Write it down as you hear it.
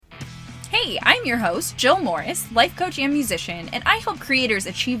Hey, I'm your host, Jill Morris, life coach and musician, and I help creators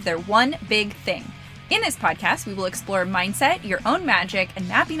achieve their one big thing. In this podcast, we will explore mindset, your own magic, and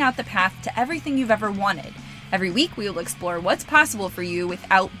mapping out the path to everything you've ever wanted. Every week, we will explore what's possible for you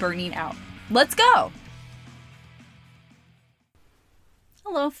without burning out. Let's go!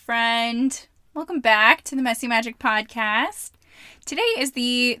 Hello, friend. Welcome back to the Messy Magic Podcast. Today is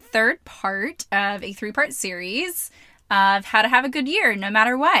the third part of a three-part series of how to have a good year no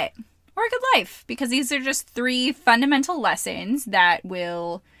matter what. Or a good life, because these are just three fundamental lessons that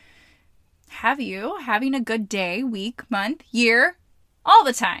will have you having a good day, week, month, year, all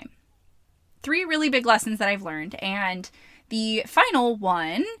the time. Three really big lessons that I've learned, and the final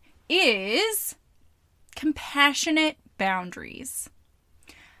one is compassionate boundaries.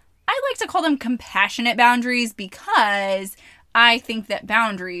 I like to call them compassionate boundaries because I think that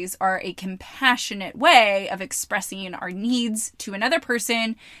boundaries are a compassionate way of expressing our needs to another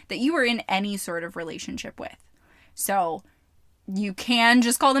person that you are in any sort of relationship with. So you can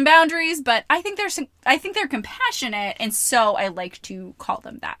just call them boundaries, but I think they're compassionate, and so I like to call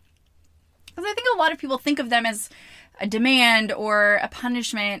them that. Because I think a lot of people think of them as a demand or a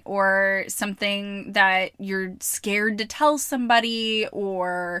punishment or something that you're scared to tell somebody,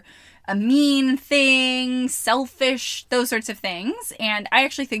 or a mean thing, selfish, those sorts of things. And I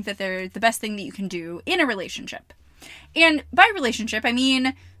actually think that they're the best thing that you can do in a relationship. And by relationship, I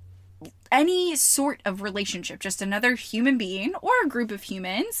mean any sort of relationship, just another human being or a group of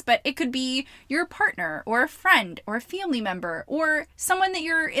humans, but it could be your partner or a friend or a family member or someone that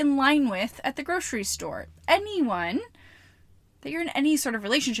you're in line with at the grocery store. Anyone that you're in any sort of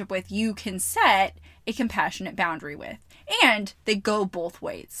relationship with, you can set a compassionate boundary with. And they go both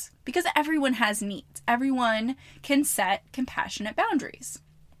ways because everyone has needs. Everyone can set compassionate boundaries.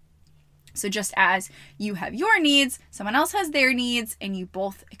 So just as you have your needs, someone else has their needs, and you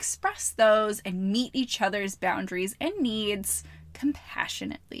both express those and meet each other's boundaries and needs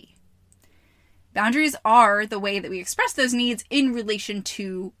compassionately. Boundaries are the way that we express those needs in relation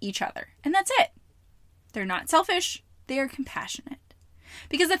to each other. And that's it. They're not selfish. They are compassionate.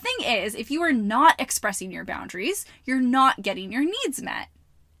 Because the thing is, if you are not expressing your boundaries, you're not getting your needs met.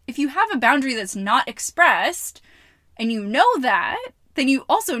 If you have a boundary that's not expressed, and you know that, then you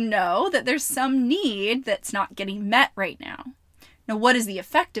also know that there's some need that's not getting met right now. Now, what is the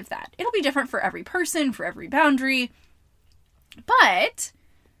effect of that? It'll be different for every person, for every boundary. But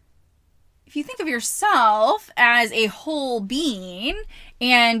if you think of yourself as a whole being,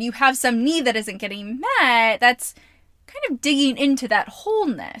 and you have some need that isn't getting met, that's kind of digging into that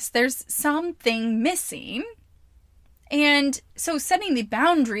wholeness. There's something missing. And so setting the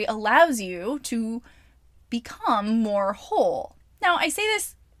boundary allows you to become more whole. Now, I say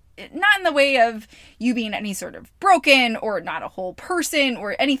this not in the way of you being any sort of broken or not a whole person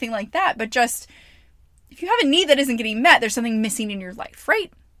or anything like that, but just if you have a need that isn't getting met, there's something missing in your life,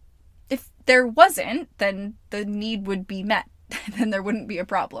 right? If there wasn't, then the need would be met. Then there wouldn't be a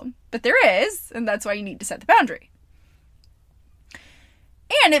problem. But there is, and that's why you need to set the boundary.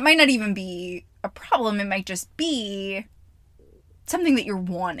 And it might not even be a problem. It might just be something that you're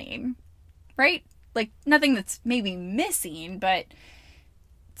wanting, right? Like nothing that's maybe missing, but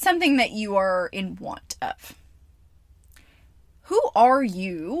something that you are in want of. Who are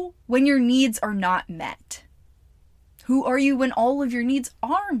you when your needs are not met? Who are you when all of your needs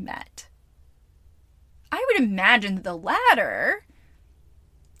are met? I would imagine that the latter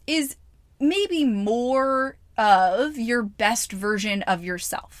is maybe more of your best version of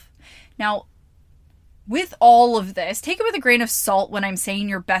yourself. Now, with all of this, take it with a grain of salt when I'm saying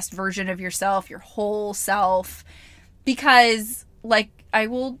your best version of yourself, your whole self, because like I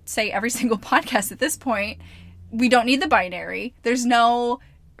will say every single podcast at this point, we don't need the binary. There's no,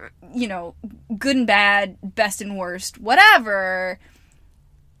 good and bad, best and worst, whatever.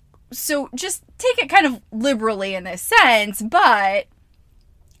 So just take it kind of liberally in this sense, but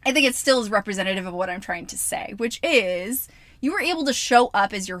I think it still is representative of what I'm trying to say, which is you were able to show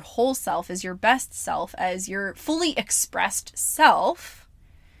up as your whole self, as your best self, as your fully expressed self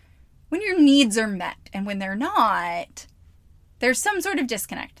when your needs are met. And when they're not, there's some sort of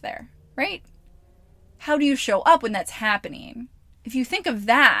disconnect there, right? How do you show up when that's happening? If you think of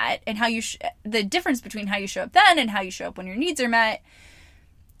that and how you the difference between how you show up then and how you show up when your needs are met,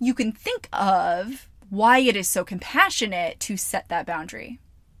 you can think of why it is so compassionate to set that boundary.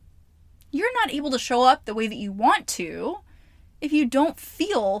 You're not able to show up the way that you want to if you don't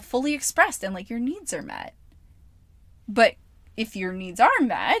feel fully expressed and like your needs are met. But if your needs are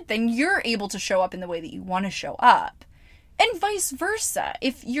met, then you're able to show up in the way that you want to show up. And vice versa.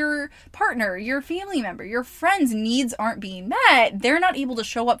 If your partner, your family member, your friends' needs aren't being met, they're not able to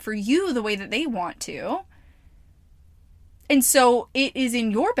show up for you the way that they want to. And so it is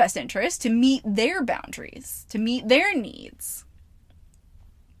in your best interest to meet their boundaries, to meet their needs.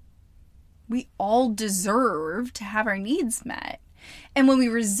 We all deserve to have our needs met. And when we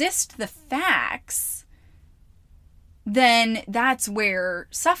resist the facts, then that's where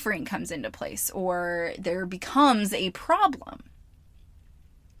suffering comes into place, or there becomes a problem.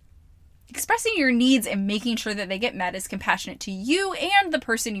 Expressing your needs and making sure that they get met is compassionate to you and the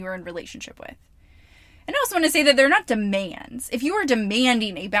person you are in relationship with. And I also want to say that they're not demands. If you are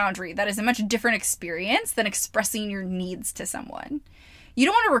demanding a boundary, that is a much different experience than expressing your needs to someone. You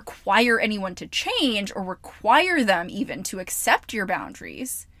don't want to require anyone to change or require them even to accept your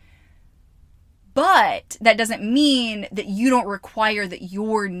boundaries. But that doesn't mean that you don't require that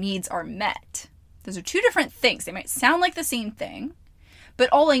your needs are met. Those are two different things. They might sound like the same thing, but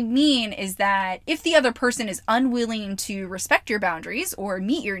all I mean is that if the other person is unwilling to respect your boundaries or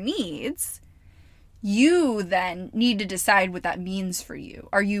meet your needs, you then need to decide what that means for you.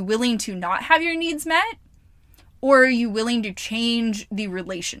 Are you willing to not have your needs met? Or are you willing to change the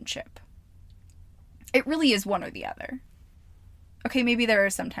relationship? It really is one or the other. Okay, maybe there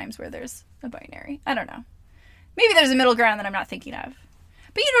are some times where there's a binary. I don't know. Maybe there's a middle ground that I'm not thinking of.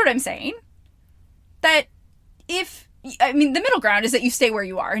 But you know what I'm saying? That the middle ground is that you stay where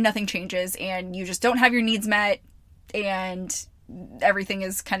you are and nothing changes and you just don't have your needs met and everything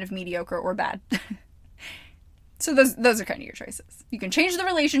is kind of mediocre or bad. So those are kind of your choices. You can change the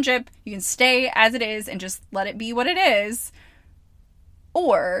relationship, you can stay as it is and just let it be what it is,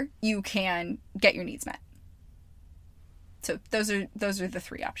 or you can get your needs met. So those are the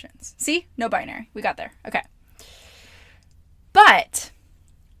three options. See? No binary. We got there. Okay. But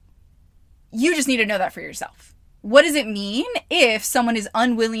you just need to know that for yourself. What does it mean if someone is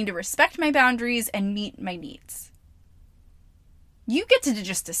unwilling to respect my boundaries and meet my needs? You get to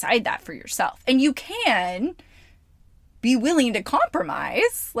just decide that for yourself. And you can be willing to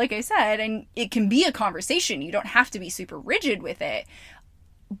compromise, like I said, and it can be a conversation. You don't have to be super rigid with it.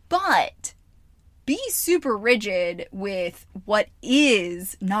 But be super rigid with what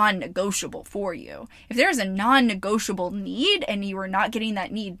is non-negotiable for you. If there's a non-negotiable need and you are not getting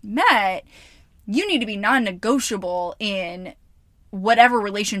that need met, you need to be non-negotiable in whatever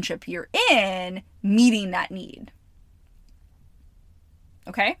relationship you're in, meeting that need.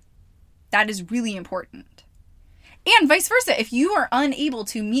 Okay? That is really important. And vice versa. If you are unable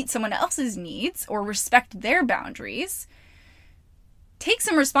to meet someone else's needs or respect their boundaries, take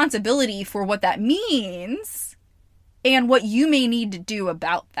some responsibility for what that means and what you may need to do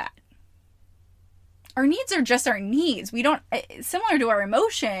about that. Our needs are just our needs. We don't, similar to our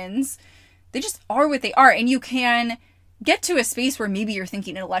emotions, they just are what they are. And you can get to a space where maybe you're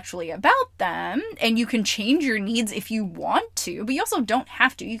thinking intellectually about them and you can change your needs if you want to, but you also don't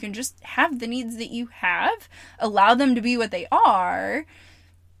have to. You can just have the needs that you have, allow them to be what they are,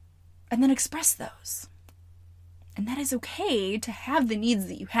 and then express those. And that is okay to have the needs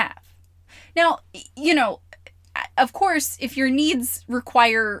that you have. Now, of course, if your needs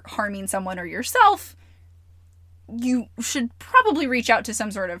require harming someone or yourself, you should probably reach out to some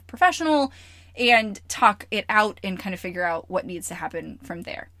sort of professional and talk it out and kind of figure out what needs to happen from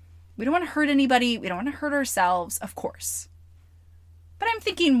there. We don't want to hurt anybody. We don't want to hurt ourselves, of course. But I'm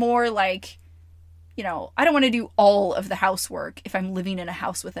thinking more like, I don't want to do all of the housework if I'm living in a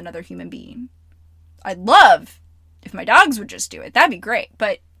house with another human being. I'd love if my dogs would just do it. That'd be great.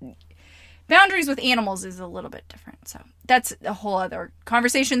 But boundaries with animals is a little bit different. So that's a whole other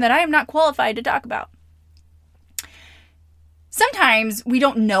conversation that I am not qualified to talk about. Sometimes we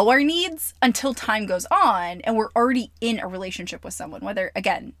don't know our needs until time goes on and we're already in a relationship with someone, whether,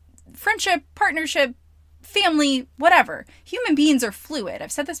 again, friendship, partnership, family, whatever. Human beings are fluid.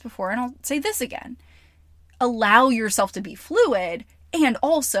 I've said this before and I'll say this again. Allow yourself to be fluid and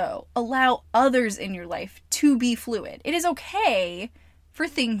also allow others in your life to be fluid. It is okay for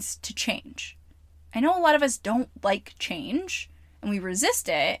things to change. I know a lot of us don't like change and we resist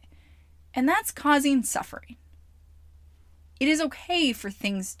it, and that's causing suffering. It is okay for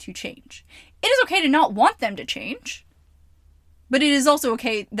things to change. It is okay to not want them to change, but it is also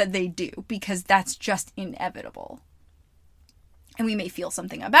okay that they do, because that's just inevitable. And we may feel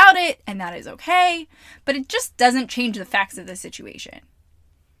something about it, and that is okay, but it just doesn't change the facts of the situation.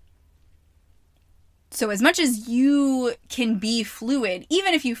 So as much as you can be fluid,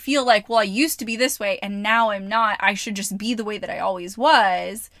 even if you feel like, well, I used to be this way and now I'm not, I should just be the way that I always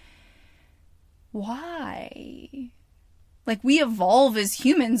was. Why? Like, we evolve as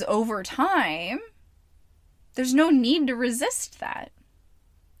humans over time. There's no need to resist that.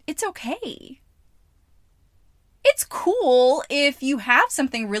 It's okay. It's cool if you have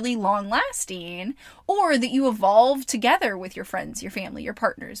something really long-lasting, or that you evolve together with your friends, your family, your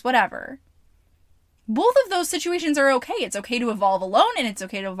partners, whatever. Both of those situations are okay. It's okay to evolve alone, and it's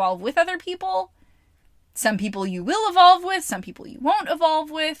okay to evolve with other people. Some people you will evolve with, some people you won't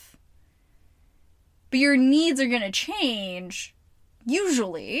evolve with. But your needs are going to change,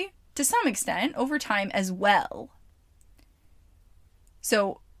 usually, to some extent, over time as well.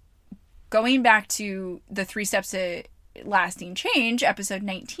 So, going back to the 3 steps to lasting change, episode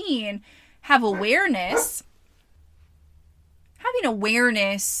 19, have awareness. Having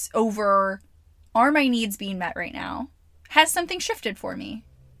awareness over, are my needs being met right now? Has something shifted for me?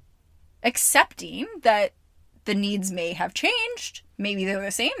 Accepting that the needs may have changed. Maybe they're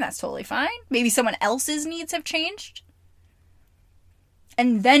the same. That's totally fine. Maybe someone else's needs have changed.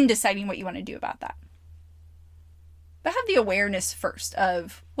 And then deciding what you want to do about that. But have the awareness first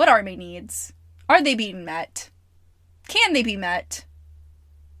of, what are my needs? Are they being met? Can they be met?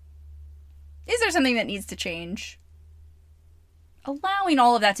 Is there something that needs to change? Allowing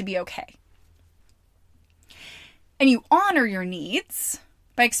all of that to be okay. And you honor your needs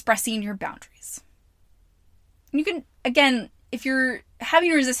by expressing your boundaries. And you can, again, if you're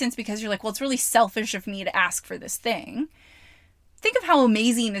having resistance because you're like, well, it's really selfish of me to ask for this thing, think of how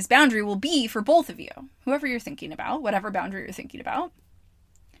amazing this boundary will be for both of you, whoever you're thinking about, whatever boundary you're thinking about.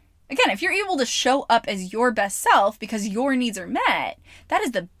 Again, if you're able to show up as your best self because your needs are met, that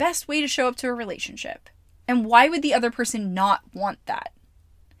is the best way to show up to a relationship. And why would the other person not want that?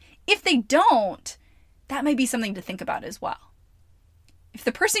 If they don't, that might be something to think about as well. If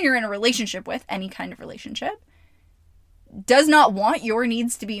the person you're in a relationship with, any kind of relationship, does not want your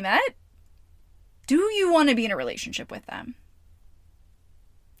needs to be met, do you want to be in a relationship with them?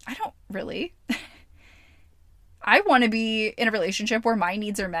 I don't really. I want to be in a relationship where my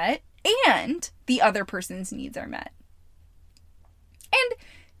needs are met and the other person's needs are met.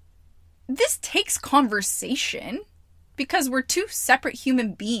 And this takes conversation because we're 2 separate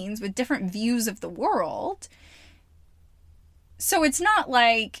human beings with different views of the world. So it's not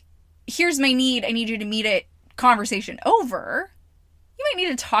like, here's my need, I need you to meet it, conversation over. You might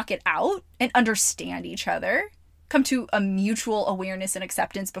need to talk it out and understand each other. Come to a mutual awareness and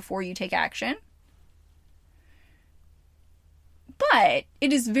acceptance before you take action. But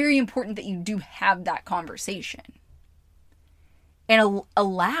it is very important that you do have that conversation. And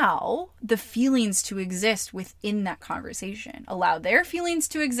allow the feelings to exist within that conversation. Allow their feelings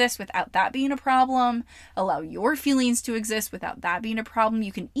to exist without that being a problem. Allow your feelings to exist without that being a problem.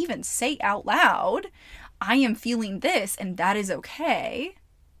 You can even say out loud, I am feeling this and that is okay.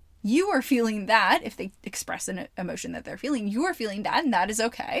 You are feeling that. If they express an emotion that they're feeling, you are feeling that and that is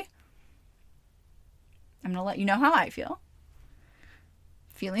okay. I'm going to let you know how I feel.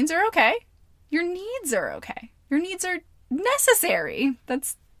 Feelings are okay. Your needs are okay. Your needs are necessary.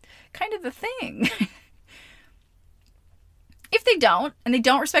 That's kind of the thing. If they don't, and they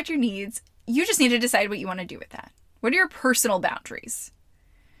don't respect your needs, you just need to decide what you want to do with that. What are your personal boundaries?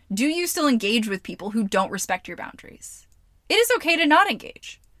 Do you still engage with people who don't respect your boundaries? It is okay to not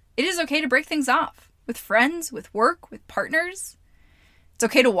engage. It is okay to break things off with friends, with work, with partners. It's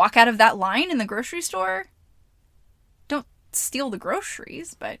okay to walk out of that line in the grocery store. Don't steal the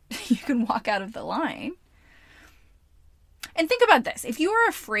groceries, but you can walk out of the line. And think about this. If you are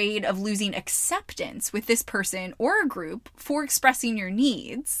afraid of losing acceptance with this person or a group for expressing your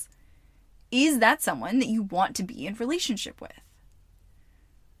needs, is that someone that you want to be in relationship with?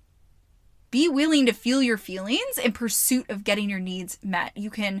 Be willing to feel your feelings in pursuit of getting your needs met. You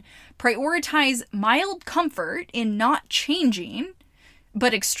can prioritize mild comfort in not changing,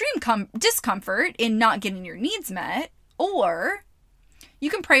 but extreme discomfort in not getting your needs met. Or you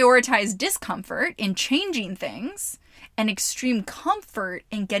can prioritize discomfort in changing things and extreme comfort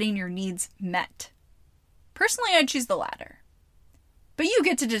in getting your needs met. Personally, I'd choose the latter. But you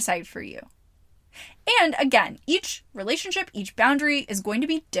get to decide for you. And again, each relationship, each boundary is going to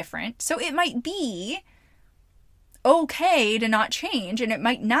be different. So it might be okay to not change, and it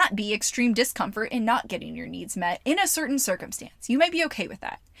might not be extreme discomfort in not getting your needs met in a certain circumstance. You might be okay with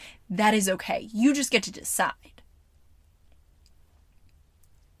that. That is okay. You just get to decide.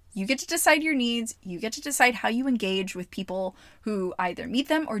 You get to decide your needs. You get to decide how you engage with people who either meet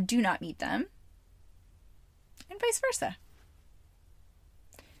them or do not meet them, and vice versa.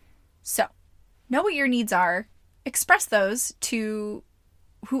 So, know what your needs are, express those to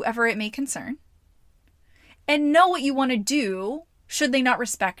whoever it may concern, and know what you want to do should they not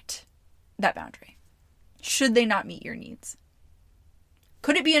respect that boundary, should they not meet your needs.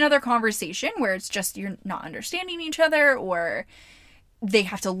 Could it be another conversation where it's just you're not understanding each other, or they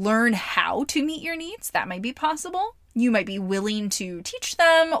have to learn how to meet your needs? That might be possible. You might be willing to teach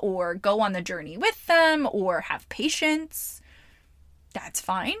them or go on the journey with them or have patience. That's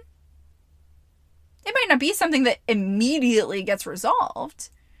fine. It might not be something that immediately gets resolved,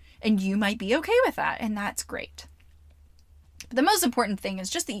 and you might be okay with that, and that's great. But the most important thing is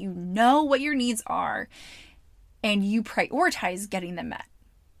just that you know what your needs are and you prioritize getting them met.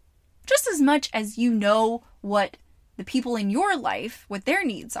 Just as much as you know what the people in your life, what their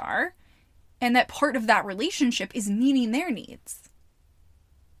needs are, and that part of that relationship is meeting their needs.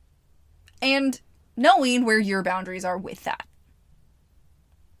 And knowing where your boundaries are with that.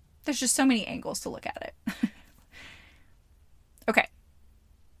 There's just so many angles to look at it. Okay.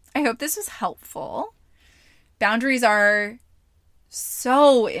 I hope this was helpful. Boundaries are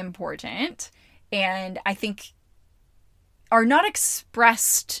so important, and I think are not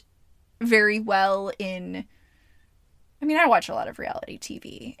expressed very well in... I watch a lot of reality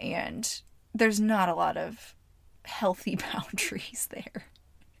TV, and there's not a lot of healthy boundaries there.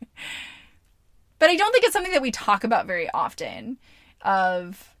 But I don't think it's something that we talk about very often,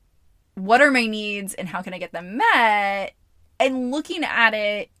 of what are my needs and how can I get them met, and looking at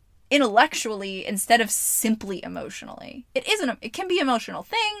it intellectually instead of simply emotionally. It can be an emotional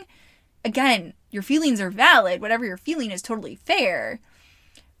thing. Again, your feelings are valid. Whatever you're feeling is totally fair.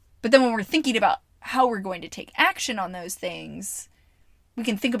 But then when we're thinking about how we're going to take action on those things, we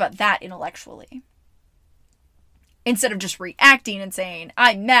can think about that intellectually. Instead of just reacting and saying,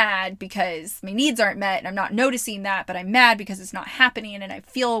 I'm mad because my needs aren't met and I'm not noticing that, but I'm mad because it's not happening and I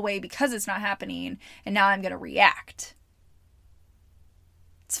feel a way because it's not happening, and now I'm going to react.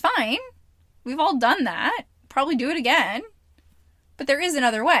 It's fine. We've all done that. Probably do it again. But there is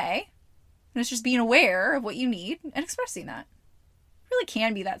another way. And it's just being aware of what you need and expressing that. It really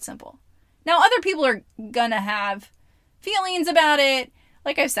can be that simple. Now, other people are going to have feelings about it.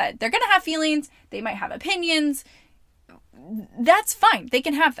 Like I said, they're going to have feelings. They might have opinions. That's fine. They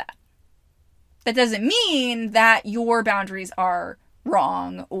can have that. That doesn't mean that your boundaries are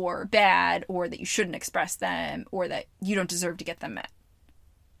wrong or bad, or that you shouldn't express them, or that you don't deserve to get them met.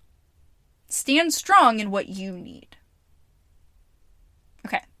 Stand strong in what you need.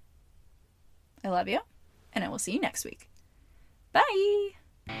 Okay. I love you, and I will see you next week. Bye!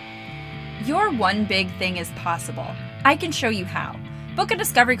 Your one big thing is possible. I can show you how. Book a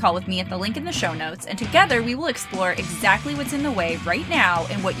discovery call with me at the link in the show notes, and together we will explore exactly what's in the way right now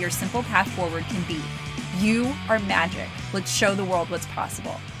and what your simple path forward can be. You are magic. Let's show the world what's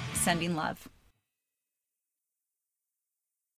possible. Sending love.